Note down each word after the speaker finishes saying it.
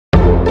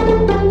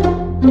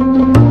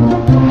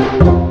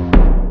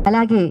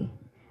అలాగే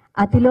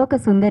అతిలోక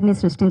సుందరిని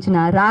సృష్టించిన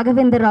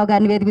రాఘవేంద్ర రావు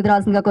గారిని వేదికకు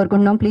రావాల్సిందిగా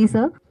కోరుకుంటున్నాం ప్లీజ్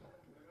సార్.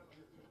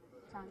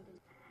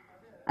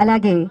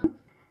 అలాగే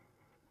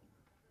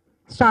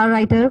స్టార్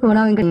రైటర్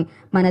కోనా వెంకట్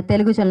మన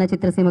తెలుగు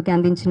చలనచిత్ర సీమకి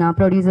అందించిన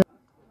ప్రొడ్యూసర్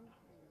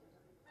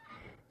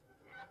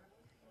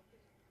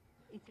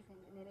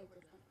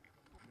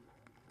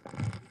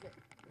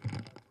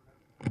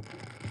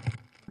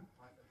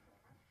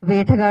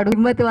వేటగాడు,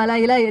 హిమ్మత్ వాలా,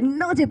 ఇలా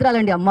ఎన్నో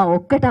చిత్రాలండి. అమ్మ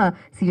ఒక్కట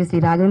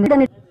సీరియస్లీ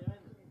రాఘవేంద్ర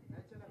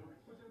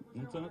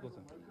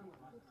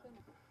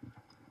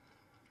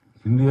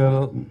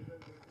ఇండియాలో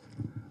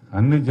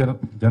అన్ని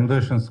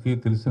జనరేషన్స్కి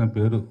తెలిసిన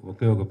పేరు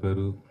ఒకే ఒక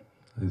పేరు,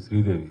 అది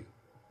శ్రీదేవి.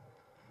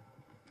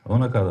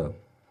 అవునా కాదా?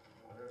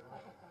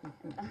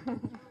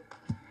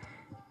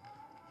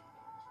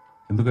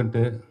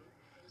 ఎందుకంటే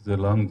it's a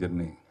long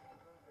journey.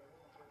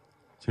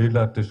 Child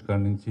artist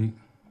కాడి నుంచి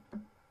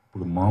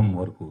ఇప్పుడు మామ్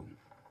వరకు.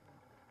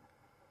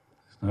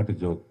 It's not a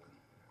joke.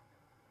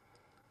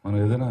 మనం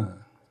ఏదైనా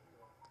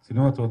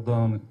సినిమా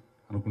చూద్దామని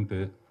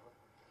అనుకుంటే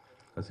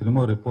ఆ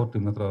సినిమా రిపోర్ట్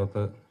విన్న తర్వాత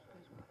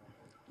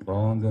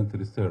బాగుంది అని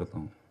తెలిస్తే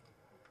వెళతాం.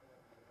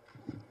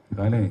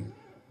 కానీ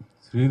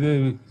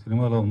శ్రీదేవి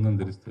సినిమాలో ఉందని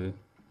తెలిస్తే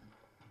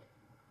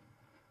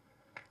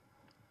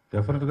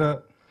డెఫినెట్గా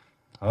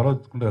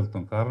ఆలోచించుకుంటూ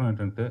వెళ్తాం. కారణం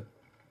ఏంటంటే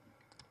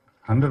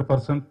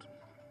 100%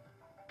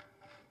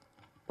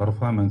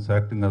 పర్ఫార్మెన్స్,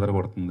 యాక్టింగ్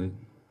అదరగొడుతుంది,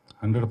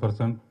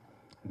 100%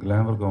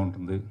 గ్లామర్గా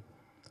ఉంటుంది,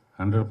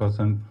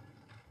 100%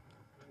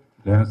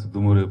 డ్యాన్స్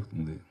దుమ్ము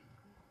రేపుతుంది.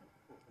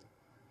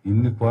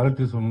 ఇన్ని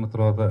క్వాలిటీస్ ఉన్న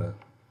తర్వాత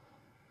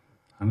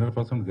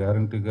 100%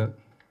 గ్యారంటీగా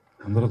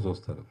అందరూ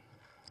చూస్తారు.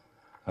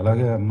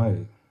 అలాగే అమ్మాయి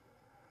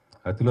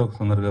అతిలోక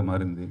సుందరిగా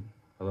మారింది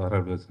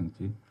 16 వయసు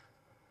నుంచి.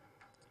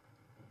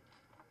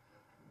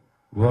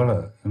 ఇవాళ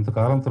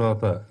ఇంతకాలం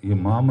తర్వాత ఈ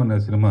మామ్ అనే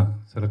సినిమా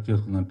సెలెక్ట్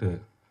చేసుకుందంటే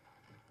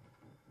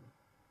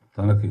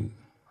తనకి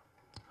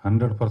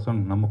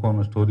 100% నమ్మకం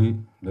ఉన్న స్టోరీ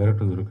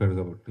డైరెక్టర్ దొరికాడు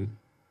కాబట్టి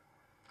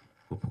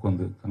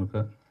ఒప్పుకుంది. కనుక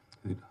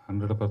ఇది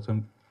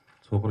 100%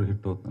 సూపర్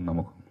హిట్ అవుతుంది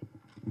నమ్మకం.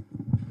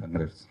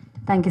 Congrats.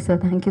 Thank you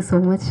sir, thank you so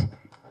much.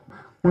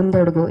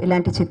 ముందడుగు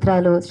ఇలాంటి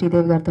చిత్రాలు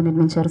శ్రీదేవి గారితో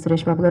నిర్మించారు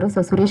సురేష్ బాబు గారు.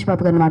 సో సురేష్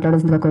బాబు గారిని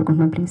మాట్లాడాల్సిందిగా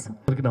కోరుకుంటున్నాం ప్లీజ్.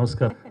 అందరికీ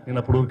నమస్కారం. నేను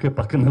అప్పుడు ఊరికే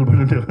పక్కన నిలబడి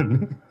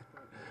ఉండేవాడిని.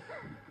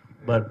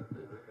 బట్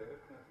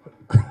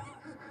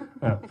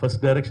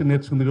ఫస్ట్ డైరెక్షన్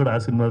నేర్చుకుంది కూడా ఆ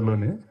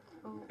సినిమాలోనే.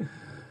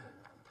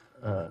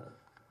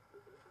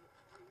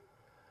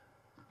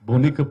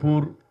 Boney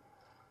Kapoor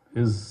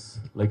is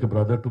like a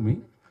brother to me.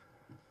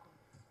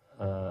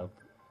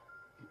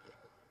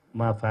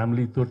 మా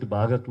ఫ్యామిలీ తోటి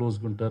బాగా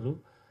క్లోజ్గా ఉంటారు.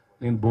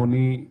 నేను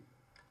Boney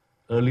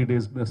early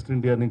days west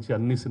India నుంచి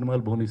అన్ని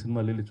సినిమాలు, బోనీ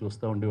సినిమాలు వెళ్ళి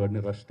చూస్తూ ఉండేవాడిని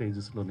రష్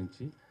స్టేజెస్లో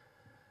నుంచి.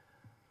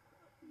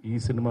 ఈ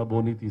cinema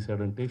Boney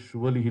తీశాడంటే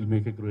షువర్లీ hill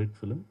make a great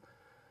film.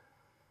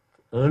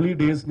 Early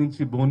days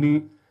నుంచి Boney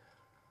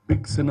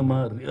big cinema,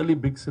 really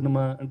big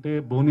cinema అంటే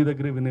బోనీ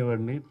దగ్గరే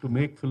వినేవాడిని. To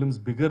make films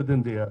bigger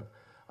than they are.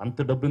 అంత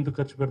డబ్బు ఎందుకు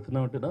ఖర్చు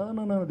పెడుతున్నావు అంటే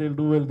నా దే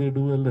డూ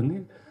వెల్ అని.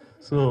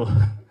 So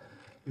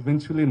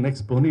eventually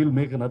next Boni will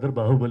make another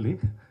Bahubali.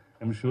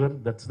 I'm sure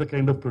that's the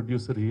kind of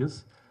producer he is.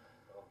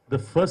 The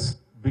first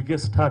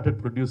biggest hearted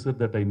producer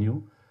that I knew.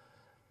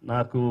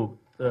 నాకు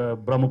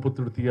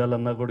బ్రహ్మపుత్రుడు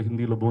తీయాలన్నా కూడా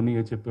హిందీలో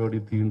బోనీయే చెప్పేవాడు,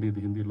 ఇది తీయండి,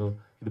 ఇది హిందీలో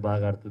ఇది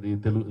బాగా ఆడుతుంది,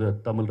 తెలుగు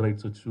తమిళ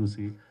రైట్స్ వచ్చి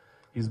చూసి.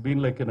 Is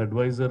been like an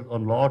advisor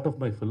on lot of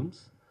my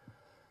films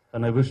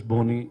and I wish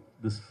Boney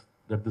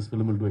that this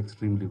film will do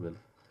extremely well.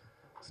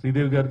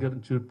 Sridevi గారి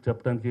గురించి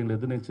చెప్పడానికి ఏం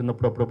లేదు. నేను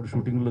చిన్నప్పుడు అప్పుడప్పుడు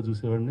షూటింగ్లో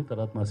చూసేవాడిని,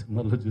 తర్వాత మా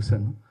సినిమాల్లో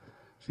చూశాను.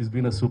 She's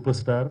been a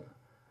superstar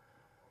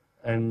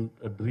and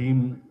a dream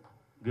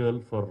girl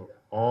for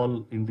all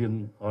Indian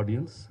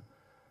audience,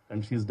 and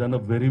she's done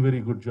a very,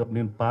 very good job.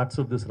 In parts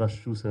of this rush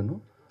chusanu,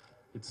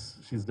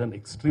 she's done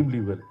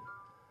extremely well.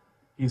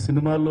 Ee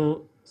cinemalo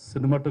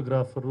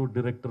cinematographer,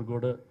 director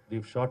goda,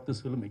 they've shot this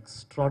film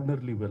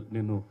extraordinarily well.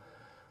 Nenu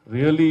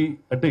really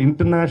at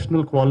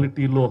international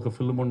quality lo oka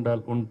film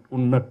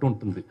unnattu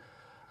untundi.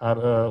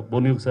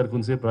 Boni ఒకసారి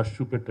కొంచెంసేపు rush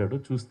చూపెట్టాడు,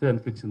 చూస్తే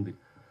అనిపించింది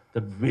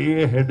that way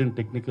ahead in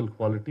technical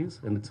qualities,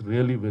 and it's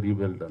really very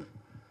well done.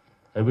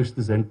 I wish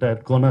this entire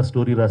Kona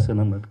story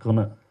rasanam,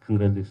 Kona,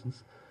 congratulations.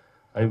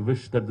 I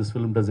wish that this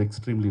film does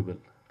extremely well.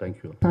 Thank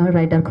you.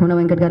 Writer Kona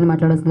Venkat గారిని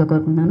మాట్లాడాల్సిందిగా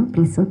కోరుకుంటున్నాను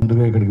please.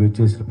 ముందుగా ఇక్కడికి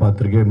వచ్చేసిన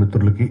పాత్రికేయ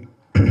మిత్రులకి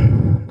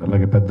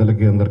అలాగే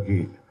పెద్దలకి అందరికీ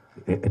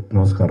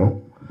నమస్కారం.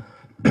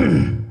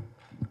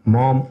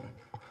 మామ్,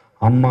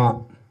 అమ్మ,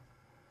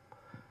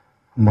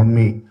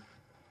 మమ్మీ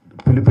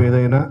పిలుపు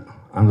ఏదైనా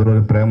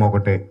అందులోని ప్రేమ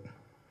ఒకటే.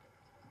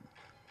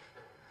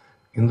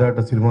 ఇందాట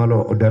సినిమాలో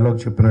డైలాగ్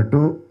చెప్పినట్టు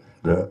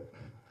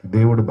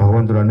దేవుడు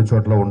భగవంతుడు అన్ని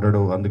చోట్ల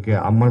ఉండడు, అందుకే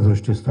అమ్మ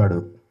సృష్టిస్తాడు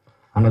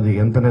అన్నది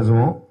ఎంత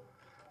నిజమో,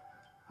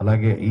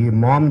 అలాగే ఈ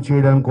మామ్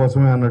చేయడానికి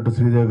కోసమే అన్నట్టు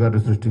శ్రీదేవి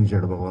గారిని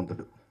సృష్టించాడు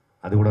భగవంతుడు,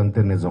 అది కూడా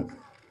అంతే నిజం.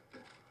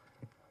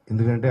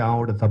 ఎందుకంటే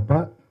ఆవిడ తప్ప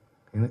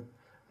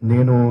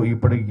నేను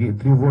ఇప్పటికి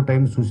 3-4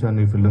 టైమ్స్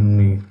చూశాను ఈ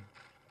ఫిలింని.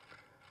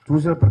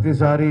 చూసిన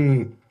ప్రతిసారి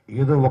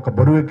ఏదో ఒక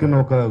బరువు ఎక్కిన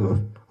ఒక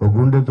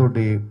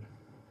గుండెతోటి.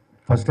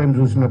 ఫస్ట్ టైం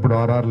చూసినప్పుడు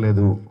ఆర్ఆర్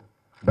లేదు,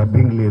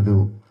 డబ్బింగ్ లేదు,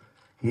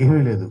 ఏమీ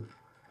లేదు.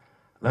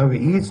 అలాగే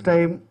ఈచ్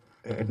టైం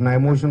నా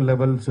ఎమోషన్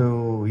లెవెల్స్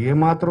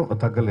ఏమాత్రం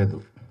తగ్గలేదు.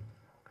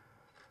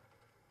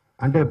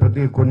 అంటే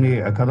కొన్ని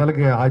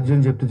కథలకి ఆద్యం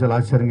చెప్తే చాలా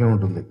ఆశ్చర్యంగా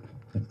ఉంటుంది.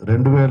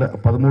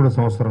 2013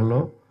 సంవత్సరంలో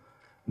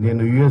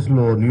నేను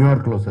యుఎస్లో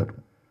న్యూయార్క్లో సార్,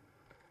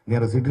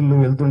 నేను సిటీలో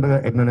వెళ్తుండగా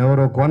నన్ను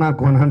ఎవరో కోనా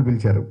అని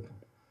పిలిచారు.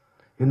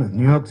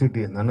 న్యూయార్క్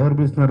సిటీ నన్ను ఎవరు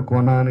పిలుస్తున్నారు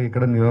కోనా అని,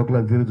 ఇక్కడ న్యూయార్క్లో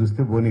తిరిగి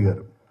చూస్తే బోని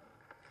గారు.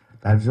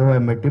 That's how I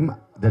met him,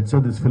 that's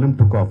how this film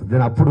took off.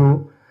 Then అప్పుడు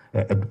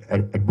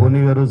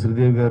బోని గారు,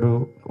 శ్రీదేవి గారు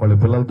వాళ్ళ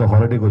పిల్లలతో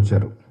హాలిడేకి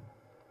వచ్చారు.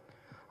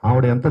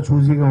 ఆవిడ ఎంత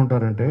చూజీగా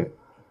ఉంటారంటే,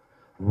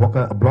 ఒక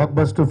బ్లాక్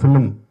బస్టర్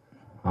ఫిల్మ్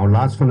ఆవిడ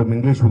లాస్ట్ ఫిల్మ్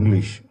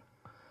ఇంగ్లీష్,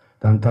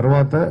 దాని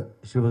తర్వాత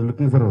she was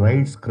looking for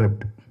right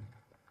script.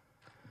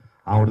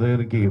 ఆవిడ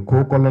దగ్గరికి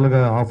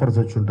కోకొల్లలుగా ఆఫర్స్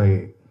వచ్చి ఉంటాయి.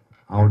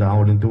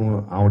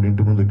 ఆవిడ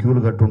ఇంటి ముందు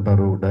క్యూలు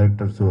కట్టుంటారు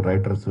డైరెక్టర్స్,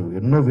 రైటర్స్,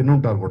 ఎన్నో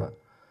వినుంటారు కూడా.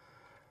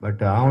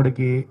 బట్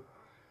ఆవిడకి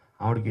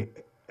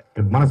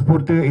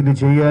మనస్ఫూర్తిగా ఇది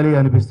చేయాలి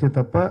అనిపిస్తే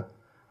తప్ప,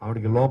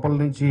 ఆవిడకి లోపల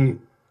నుంచి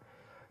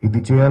ఇది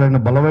చేయాలన్న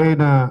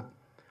బలమైన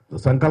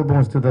సంకల్పం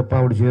వస్తే తప్ప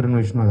ఆవిడ చేరిన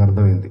విషయం నాకు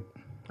అర్థమైంది.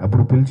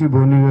 అప్పుడు పిలిచి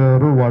బోని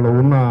గారు వాళ్ళు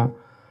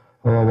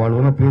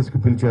ఉన్న ప్లేస్కి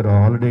పిలిచారు.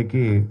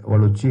 హాలిడేకి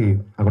వాళ్ళు వచ్చి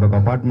అక్కడ ఒక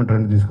అపార్ట్మెంట్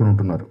రెంట్ తీసుకుని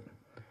ఉంటున్నారు.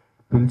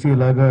 పిలిచి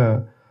ఇలాగా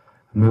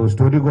మేము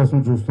స్టోరీ కోసం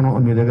చూస్తున్నాం,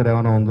 మీ దగ్గర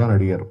ఏమైనా ఉందా అని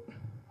అడిగారు.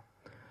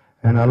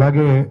 అండ్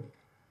అలాగే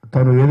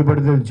తను ఏది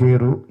పడితే అది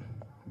చేయరు.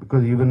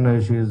 Because even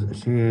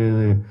she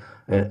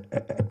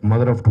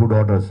mother of 2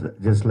 daughters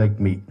just like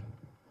me.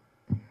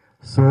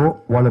 So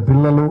వాళ్ళ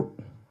పిల్లలు,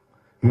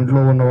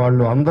 ఇంట్లో ఉన్న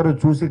వాళ్ళు అందరూ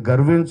చూసి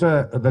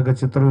గర్వించదగ్గ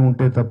చిత్రం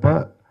ఉంటే తప్ప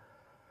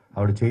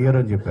ఆవిడ చెయ్యరు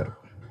అని చెప్పారు.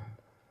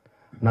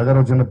 నా దగ్గర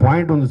ఒక చిన్న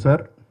పాయింట్ ఉంది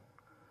సార్,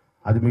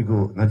 అది మీకు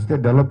నచ్చితే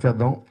డెవలప్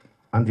చేద్దాం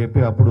అని చెప్పి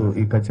అప్పుడు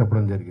ఈ కథ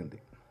చెప్పడం జరిగింది.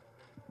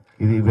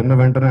 ఇది విన్న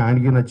వెంటనే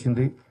ఆయనకి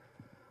నచ్చింది,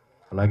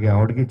 అలాగే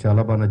ఆవిడకి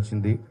చాలా బాగా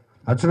నచ్చింది.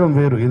 నచ్చడం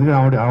వేరు,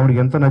 ఎందుకంటే ఆవిడకి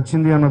ఎంత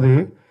నచ్చింది అన్నది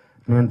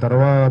నేను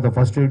తర్వాత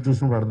ఫస్ట్ ఎయిడ్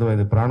చూసినప్పుడు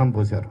అర్థమైంది. ప్రాణం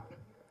పోశారు.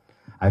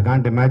 I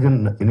can't imagine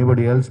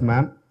anybody else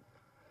ma'am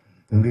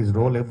in this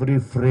role. Every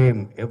frame,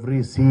 every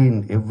scene,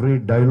 every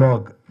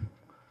dialogue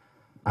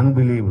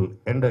unbelievable.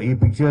 And ఈ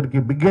పిక్చర్కి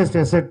బిగ్గెస్ట్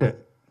ఎసెట్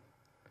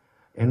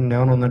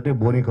ఏమైనా ఉందంటే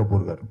బోని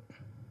కపూర్ గారు.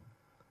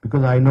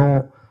 బికాజ్ ఐ నో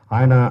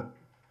ఆయన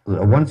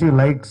once he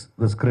likes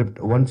the script,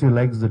 once he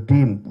likes the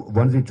team,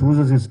 once he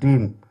chooses his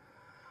team,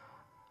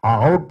 ఆ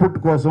output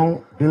కోసం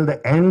till the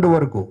end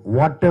వరకు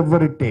what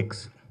ever it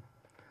takes.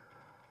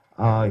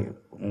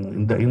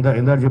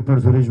 ఇందా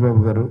చెప్పినాడు సురేష్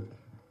బాబు గారు,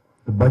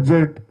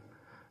 budget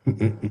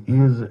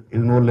is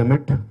no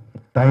limit,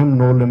 time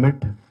no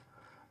limit,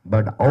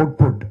 but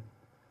output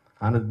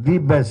ఆయన the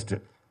best.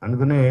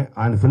 అందుకనే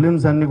ఆయన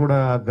films అన్నీ కూడా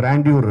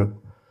గ్రాండ్యూర్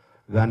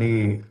కానీ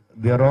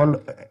దే ఆర్ ఆల్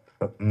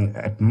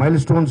మైల్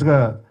స్టోన్స్గా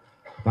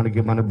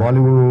మన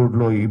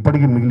బాలీవుడ్లో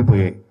ఇప్పటికీ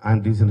మిగిలిపోయాయి ఆయన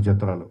తీసిన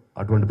చిత్రాలు.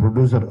 అటువంటి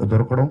ప్రొడ్యూసర్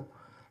దొరకడం,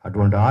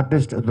 అటువంటి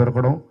ఆర్టిస్ట్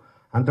దొరకడం,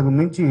 అంతకు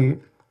మించి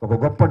ఒక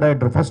గొప్ప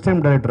director, first time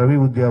director Ravi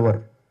ఉద్యావర్.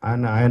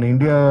 ఆయన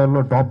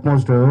ఇండియాలో top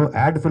most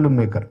ad film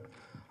maker.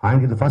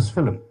 ఆయనకి ఇది first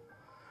film.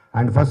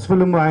 And first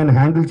film ఆయన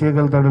హ్యాండిల్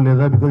చేయగలుగుతాడో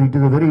లేదా, because it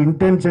is a very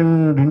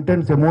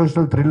intense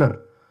emotional thriller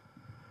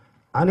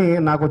అని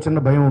నాకు చిన్న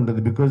భయం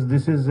ఉంటుంది. Because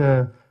this is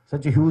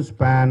such huge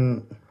span.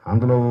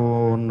 అందులో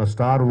ఉన్న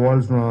స్టార్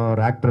వాల్స్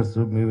యాక్టర్స్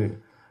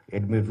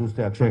మీరు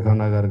చూస్తే అక్షయ్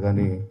ఖన్నా గారు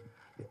కానీ,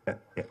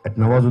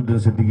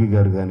 నవాజుద్దీన్ సిద్దికీ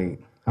గారు కానీ,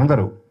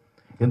 అందరూ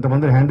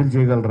ఇంతమంది హ్యాండిల్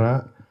చేయగలరా?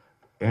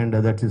 And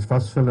that's his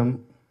first film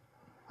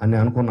అని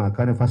అనుకున్నా.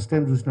 కానీ ఫస్ట్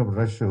టైం చూసినప్పుడు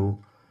rush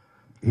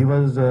he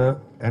was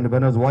and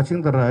when was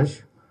watching the rush,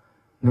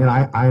 నేను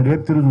ఆయన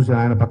రేపు తిరిగి చూసాను.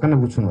 ఆయన పక్కనే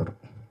కూర్చున్నారు.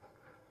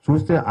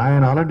 చూస్తే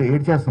ఆయన ఆల్రెడీ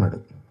ఏడ్ చేస్తున్నాడు.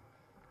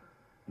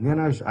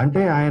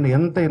 అంటే ఆయన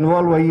ఎంత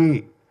ఇన్వాల్వ్ అయ్యి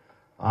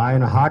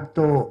ఆయన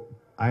హార్ట్తో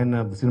ఆయన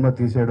సినిమా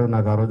తీసాడో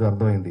నాకు ఆ రోజు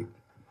అర్థమైంది.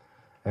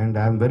 And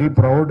I'm very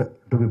proud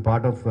to be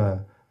part of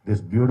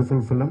this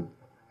beautiful film.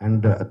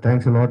 And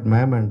thanks a lot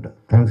ma'am, and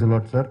thanks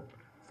a lot sir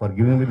for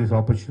giving me this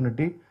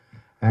opportunity.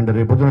 And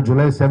రేపొద్దున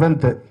July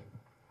 7th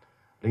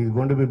is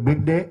going to be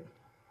big day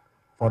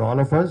for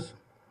all of us.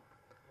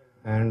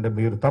 And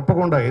మీరు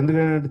తప్పకుండా,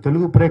 ఎందుకంటే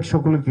తెలుగు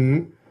ప్రేక్షకులకి,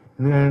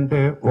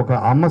 ఎందుకంటే ఒక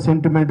అమ్మ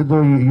సెంటిమెంట్తో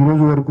ఈ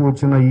రోజు వరకు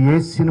వచ్చిన ఏ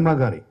సినిమా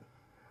కానీ,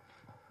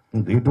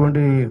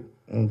 ఇటువంటి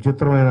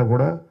చిత్రమైనా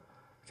కూడా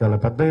చాలా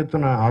పెద్ద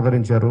ఎత్తున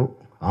ఆదరించారు.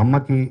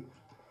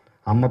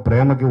 అమ్మ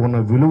ప్రేమకి ఉన్న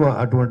విలువ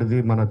అటువంటిది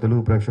మన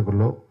తెలుగు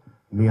ప్రేక్షకుల్లో.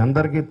 మీ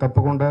అందరికీ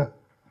తప్పకుండా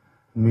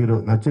మీరు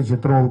నచ్చే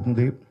చిత్రం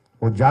అవుతుంది.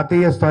 ఓ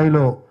జాతీయ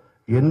స్థాయిలో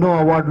ఎన్నో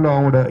అవార్డులు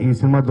ఆవిడ ఈ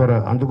సినిమా ద్వారా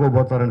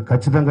అందుకోబోతారని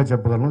ఖచ్చితంగా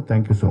చెప్పగలను.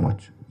 Thank you so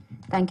much.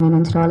 Thank you.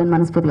 నుంచి రావాలని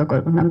మనస్ఫూర్తిగా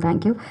కోరుకుంటున్నాం.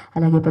 Thank you.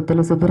 అలాగే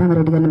పెద్దలు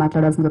సుబ్బరామరెడ్డి గారిని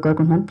మాట్లాడాల్సిందిగా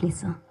కోరుకుంటున్నాను. Please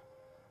sir.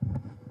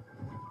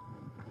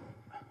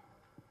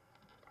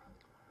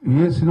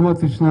 ఏ సినిమా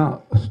తీసినా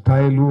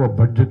స్టైలు, ఆ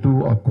బడ్జెట్,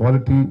 ఆ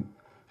క్వాలిటీ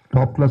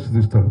టాప్ క్లాస్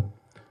తీస్తాడు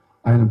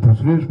ఆయన.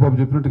 సురేష్ బాబు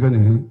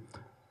చెప్పినట్టుగానే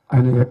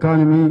ఆయన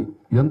ఎకానమీ,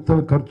 ఎంత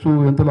ఖర్చు,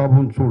 ఎంత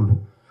లాభం చూడు.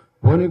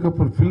 బోని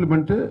కపూర్ ఫిల్మ్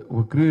అంటే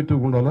ఒక క్రియేటివ్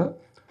ఉండాలా,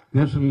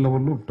 నేషనల్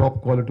లెవెల్లో టాప్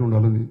క్వాలిటీ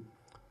ఉండాలని.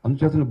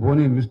 అందుచేత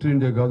బోని మిస్టర్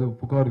ఇండియా కాదు,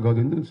 పుకారు కాదు,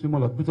 ఎందుకంటే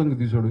సినిమాలు అద్భుతంగా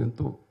తీశాడు,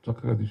 ఎంతో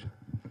చక్కగా తీశాడు.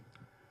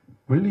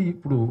 మళ్ళీ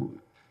ఇప్పుడు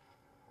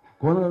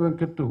కోనా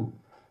వెంకట్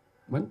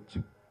మంచి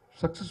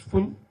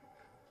successful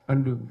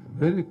and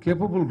very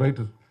capable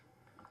writer.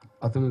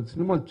 అతని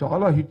సినిమాలు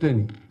చాలా హిట్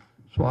అయినాయి.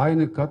 సో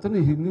ఆయన కథని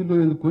హిందీలో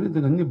ఎన్నుకొని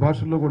దాని అన్ని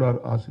భాషల్లో కూడా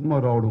ఆ సినిమా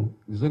రావడం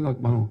నిజంగా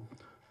మనం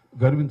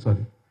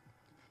గర్వించాలి.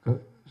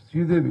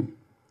 శ్రీదేవి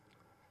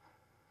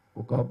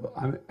ఒక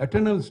ఆమె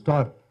ఎటర్నల్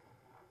స్టార్.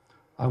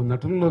 ఆమె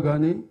నటనలో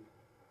కానీ,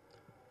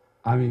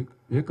 ఆమె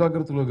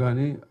ఏకాగ్రతలో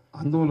కానీ,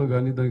 అందంలో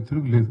కానీ దానికి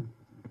తిరుగులేదు.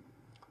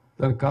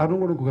 దానికి కారణం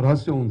కూడా ఒక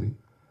రహస్యం ఉంది.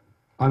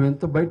 ఆమె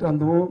ఎంత బయట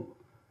అందమో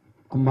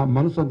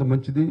మనసు అంత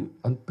మంచిది,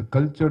 అంత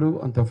కల్చర్డ్,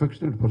 అంత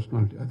అఫెక్షనేట్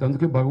పర్సనాలిటీ. అది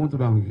అందుకే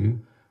భగవంతుడు ఆమెకి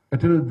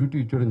ఎటర్నల్ బ్యూటీ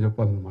ఇచ్చాడని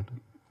చెప్పాలన్నమాట.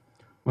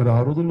 మరి ఆ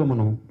రోజుల్లో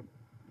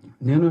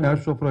నేను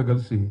యాష్ చోప్రా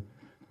కలిసి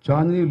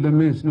చాందీ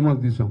లెమ్మే సినిమాలు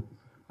తీసాం.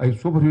 అవి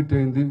సూపర్ హిట్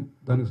అయింది.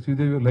 దానికి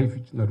శ్రీదేవి లైఫ్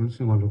ఇచ్చింది ఆ రెండు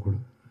సినిమాల్లో కూడా.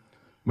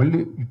 మళ్ళీ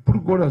ఇప్పుడు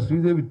కూడా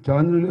శ్రీదేవి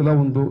చాందీ ఎలా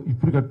ఉందో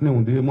ఇప్పుడు అట్నే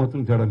ఉంది,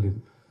 ఏమాత్రం తేడా లేదు.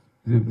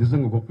 ఇది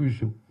నిజంగా గొప్ప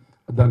విషయం.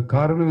 దానికి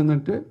కారణం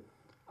ఏంటంటే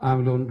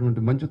ఆమెలో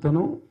ఉన్నటువంటి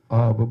మంచితనం, ఆ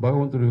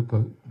భగవంతుడి యొక్క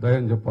దయ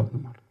అని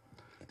చెప్పాలన్నమాట.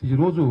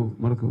 ఈరోజు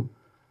మనకు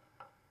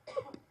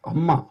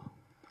అమ్మ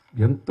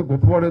ఎంత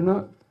గొప్పవాడైనా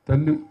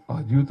తల్లి ఆ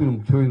జీవితంలో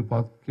ముఖ్యమైన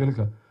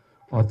కీలక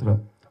పాత్ర.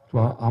 సో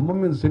ఆ అమ్మ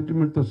మీద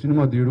సెంటిమెంట్తో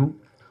సినిమా తీయడం,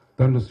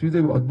 దాంట్లో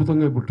శ్రీదేవి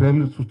అద్భుతంగా ఇప్పుడు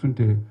ట్రైలర్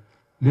చూస్తుంటే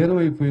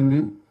లీనమైపోయింది.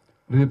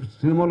 రేపు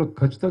సినిమాలో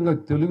ఖచ్చితంగా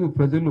తెలుగు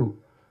ప్రజలు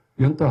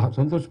ఎంత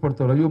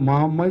సంతోషపడతారు. అయ్యో మా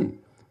అమ్మాయి,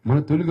 మన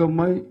తెలుగు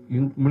అమ్మాయి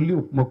మళ్ళీ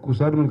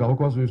ఒక్కోసారి మనకు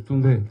అవకాశం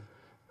ఇస్తుంది.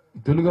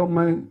 తెలుగు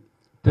అమ్మాయి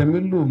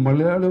తమిళ్,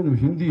 మలయాళం,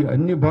 హిందీ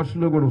అన్ని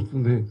భాషల్లో కూడా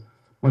వస్తుంది.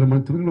 మరి మన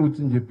తెలుగులో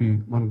వచ్చిందని చెప్పి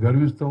మనం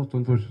గర్విస్తాం,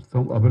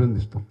 సంతోషిస్తాం,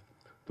 అభినందిస్తాం.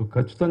 సో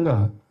ఖచ్చితంగా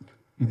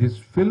this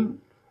film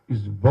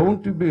is bound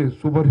to be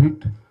super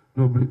hit.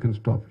 Nobody can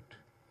stop it.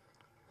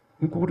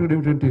 ఇంకొకటి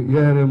ఏమిటంటే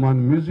ఏఆర్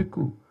రెహమాన్ మ్యూజిక్,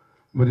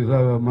 మరి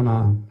మన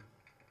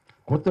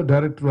కొత్త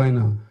డైరెక్టర్ ఆయన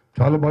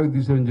చాలా బాగా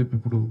తీశారని చెప్పి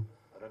ఇప్పుడు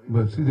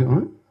శ్రీదేవి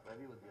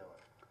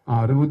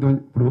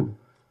ఇప్పుడు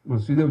మన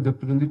శ్రీదేవి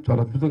చెప్తుంది చాలా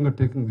అద్భుతంగా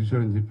టేకింగ్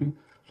తీశాడని చెప్పి.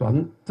 సో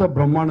అంత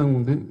బ్రహ్మాండంగా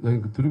ఉంది,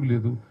 దానికి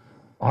తిరుగులేదు.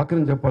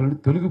 ఆఖరిని చెప్పాలంటే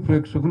తెలుగు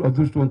ప్రేక్షకులు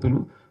అదృష్టవంతులు.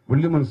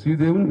 మళ్ళీ మన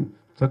శ్రీదేవిని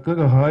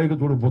చక్కగా హాయిగా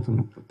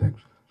చూడబోతున్నాం.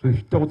 థ్యాంక్స్. సో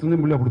హిట్ అవుతుంది,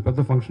 మళ్ళీ అప్పుడు పెద్ద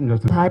ఫంక్షన్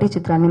చేస్తాం. భారీ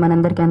చిత్రాన్ని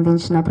మనందరికీ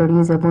అందించిన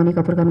ప్రొడ్యూసర్ బోని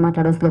కపూర్ గారిని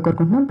మాట్లాడాల్సిందిగా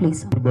కోరుకుంటున్నాం.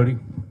 Please. Everybody,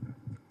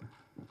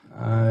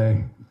 I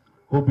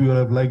hope you all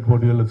have liked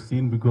what you all have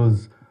seen, because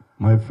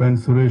my friend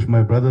Suresh,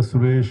 my brother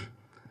Suresh,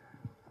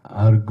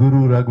 our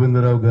guru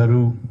Raghavendra Rao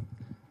Garu,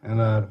 and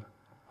our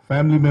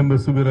family member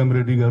Subiram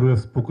Reddy Garu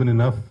have spoken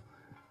enough.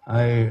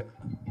 I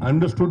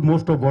understood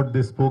most of what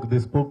they spoke.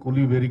 They spoke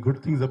only very good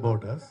things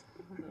about us.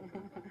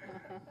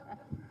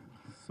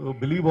 So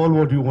believe all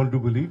what you want to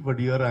believe, but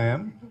here I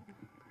am,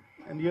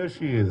 and here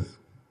she is.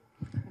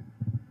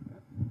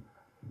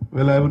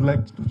 Well, I would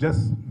like to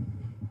just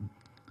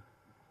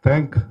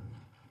thank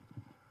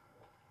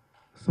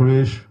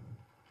Suresh,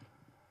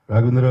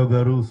 Raghavendra Rao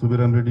Garu,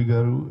 Subiram Reddy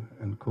Garu,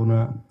 and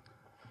Kona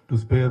to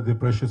spare their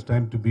precious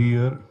time to be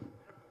here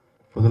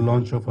for the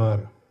launch of our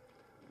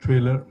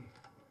trailer.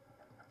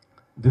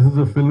 This is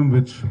a film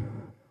which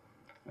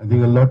I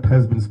think a lot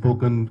has been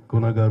spoken.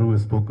 Kona Garu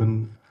has spoken.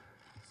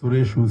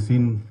 Suresh, who's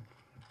seen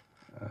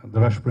the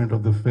rush print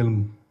of the film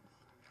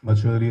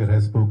much earlier,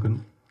 has spoken.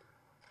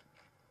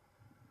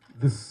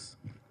 This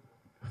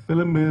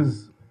film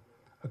is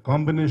a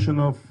combination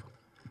of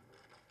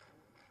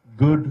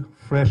good,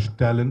 fresh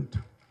talent,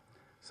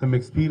 some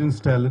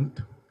experienced talent,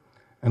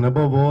 and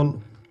above all,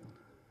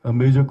 a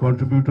major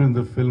contributor in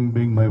the film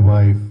being my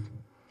wife.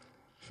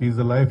 She's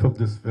the life of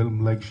this film,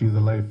 like she's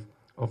the life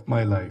of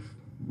my life.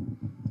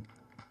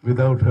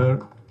 Without her,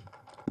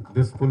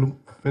 this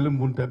film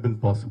wouldn't have been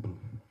possible.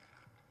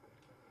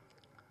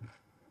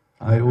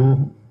 I owe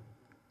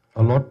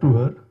a lot to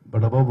her,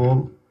 but above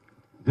all,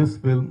 this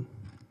film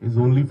is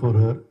only for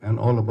her and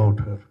all about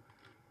her.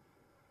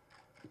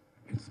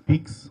 It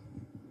speaks,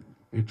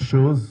 it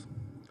shows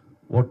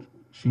what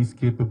she's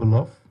capable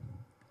of.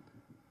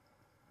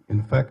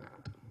 In fact,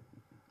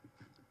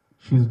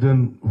 she's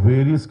done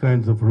various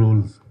kinds of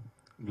roles: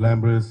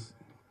 glamorous,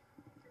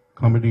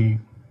 comedy,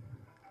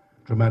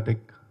 dramatic.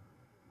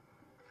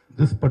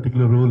 This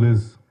particular role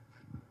is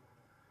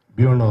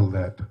beyond all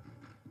that.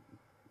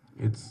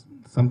 It's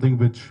something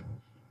which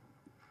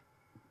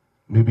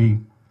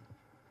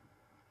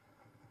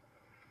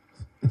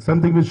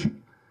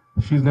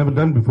she's never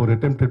done before,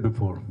 attempted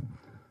before.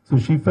 So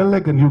she felt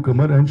like a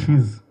newcomer, and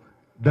she's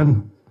done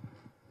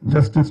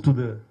justice to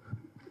the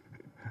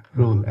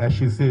role. As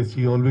she says,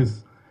 she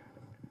always,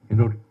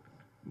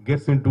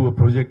 gets into a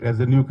project as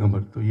a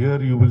newcomer. So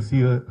here you will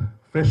see a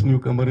fresh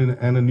newcomer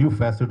and a new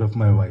facet of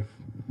my wife.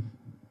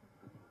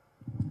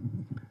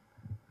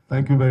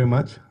 Thank you very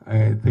much.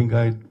 I think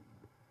I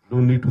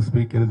don't need to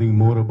speak anything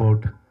more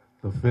about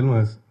the film,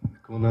 as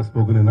Kona has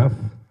spoken enough.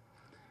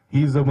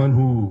 He's the one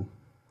who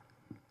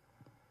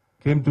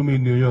came to me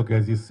in New York,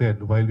 as he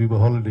said, while we were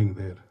holidaying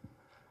there.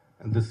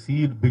 And the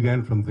seed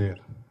began from there.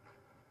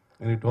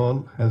 And it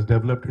all has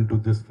developed into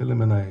this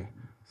film, and I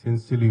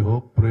sincerely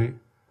hope, pray,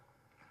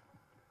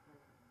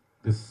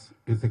 this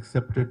is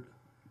accepted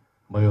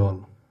by all.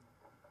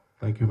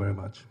 Thank you very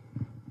much.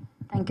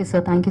 Thank you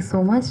sir, thank you so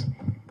much.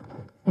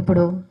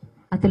 ఇప్పుడు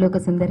అతిలోక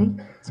సుందరి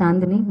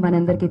చాందిని,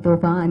 మనందరికీ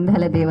తోపా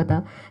అందాల దేవత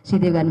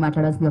శ్రీదేవి గారిని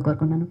మాట్లాడాల్సిందిగా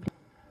కోరుకున్నాను.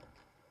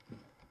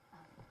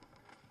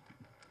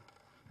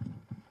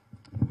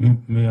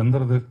 మీ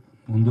అందరి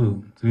ముందు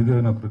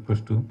శ్రీదేవి నాకు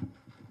request,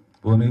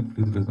 Boney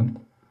please listen.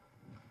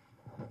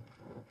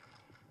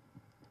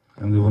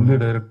 I'm the only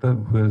director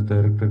who has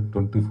directed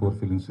 24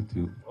 films with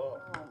you.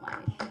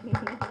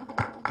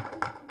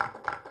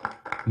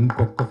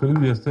 ఇంకొక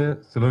ఫిల్మ్ చేస్తే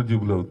సిల్వర్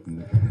జూబుల్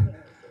అవుతుంది.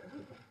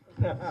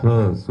 సో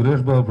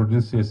సురేష్ బాబు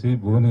ప్రొడ్యూస్ చేసి,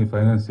 బోని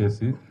ఫైనాన్స్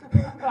చేసి,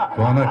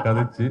 కోనా కథ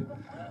ఇచ్చి,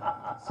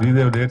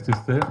 శ్రీదేవి డేట్స్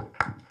ఇస్తే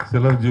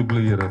సిల్వర్ జూబుల్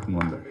ఇయర్ అవుతుంది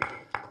మన.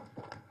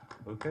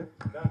 Okay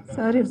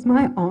Sir, it's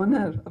my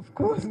honor, of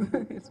course.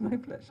 It's my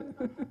pleasure.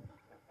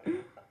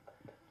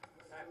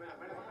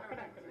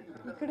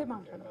 ఇక్కడే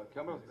మాట్లాడు.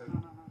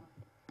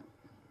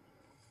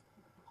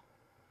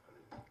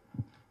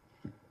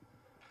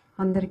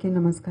 అందరికీ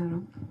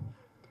నమస్కారం.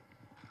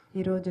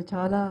 ఈరోజు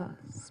చాలా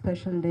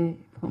స్పెషల్ డే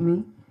ఫర్ మీ.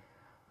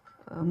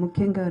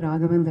 ముఖ్యంగా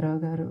రాఘవేంద్రరావు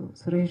గారు,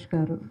 సురేష్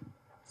గారు,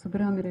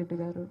 సుబ్బరామిరెడ్డి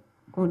గారు,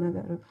 కోన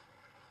గారు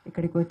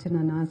ఇక్కడికి వచ్చి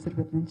నన్ను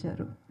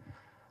ఆశీర్వదించారు.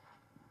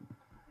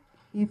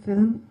 ఈ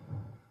ఫిల్మ్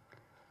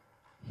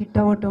హిట్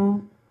అవ్వటం,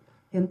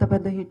 ఎంత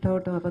పెద్ద హిట్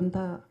అవ్వటం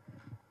అవంతా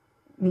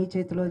మీ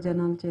చేతిలో,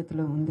 జనాల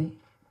చేతిలో ఉంది.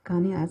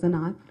 కానీ as an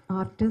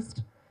artist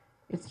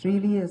it's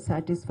really a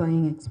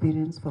satisfying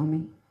experience for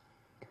me.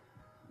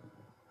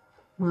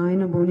 మా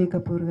ఆయన బోనీ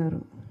కపూర్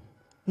గారు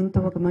ఇంత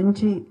ఒక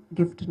మంచి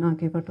గిఫ్ట్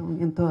నాకు ఇవ్వటం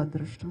ఎంతో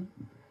అదృష్టం.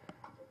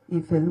 ఈ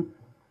ఫిల్మ్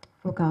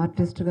ఒక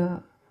ఆర్టిస్ట్గా,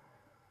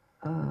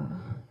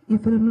 ఈ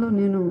ఫిల్మ్లో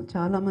నేను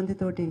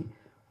చాలామందితోటి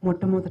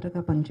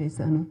మొట్టమొదటగా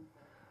పనిచేశాను.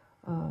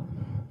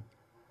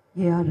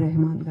 ఏఆర్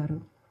రెహమాన్ గారు,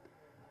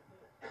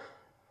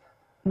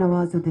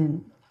 నవాజుద్దీన్,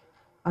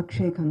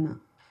 అక్షయ్ ఖన్నా,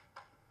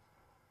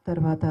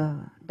 తర్వాత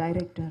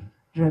director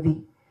Ravi,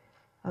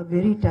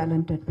 very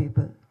talented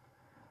people.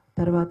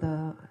 తర్వాత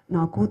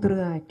నా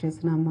కూతురుగా యాక్ట్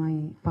చేసిన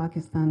అమ్మాయి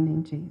పాకిస్తాన్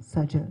నుంచి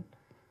సజల్,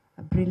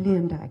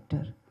 బ్రిలియంట్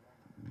యాక్టర్.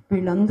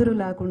 వీళ్ళందరూ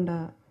లేకుండా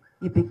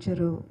ఈ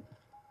పిక్చరు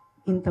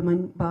ఇంత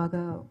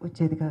బాగా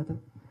వచ్చేది కాదు.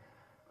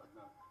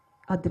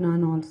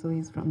 Adnan also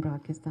is from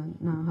Pakistan,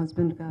 నా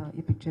హస్బెండ్గా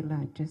ఈ పిక్చర్లో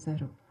యాక్ట్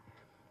చేశారు.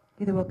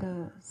 ఇది ఒక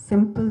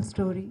simple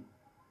story,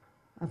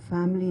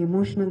 family,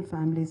 emotional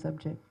family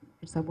subject.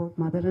 It's about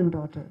mother and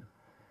daughter.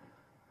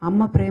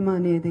 అమ్మ ప్రేమ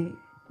అనేది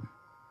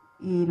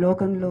ఈ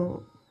లోకంలో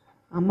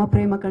అమ్మ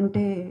ప్రేమ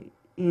కంటే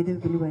ఏది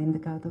విలువైంది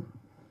కాదు.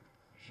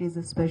 She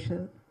a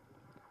special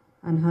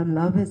and her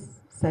love is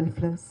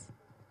selfless.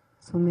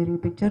 So మీరు ఈ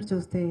పిక్చర్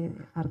చూస్తే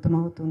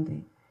అర్థమవుతుంది.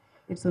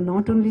 It's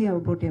not only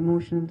about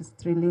emotion, it's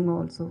thrilling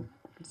also,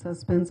 it's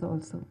suspense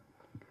also.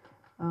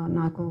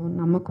 నాకు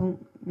నమ్మకం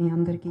మీ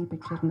అందరికీ ఈ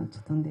పిక్చర్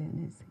నచ్చుతుంది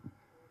అనేసి.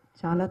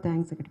 చాలా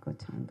థ్యాంక్స్ ఇక్కడికి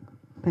వచ్చినందుకు.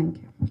 Thank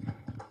you.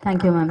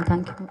 Thank you ma'am,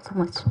 thank you so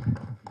much.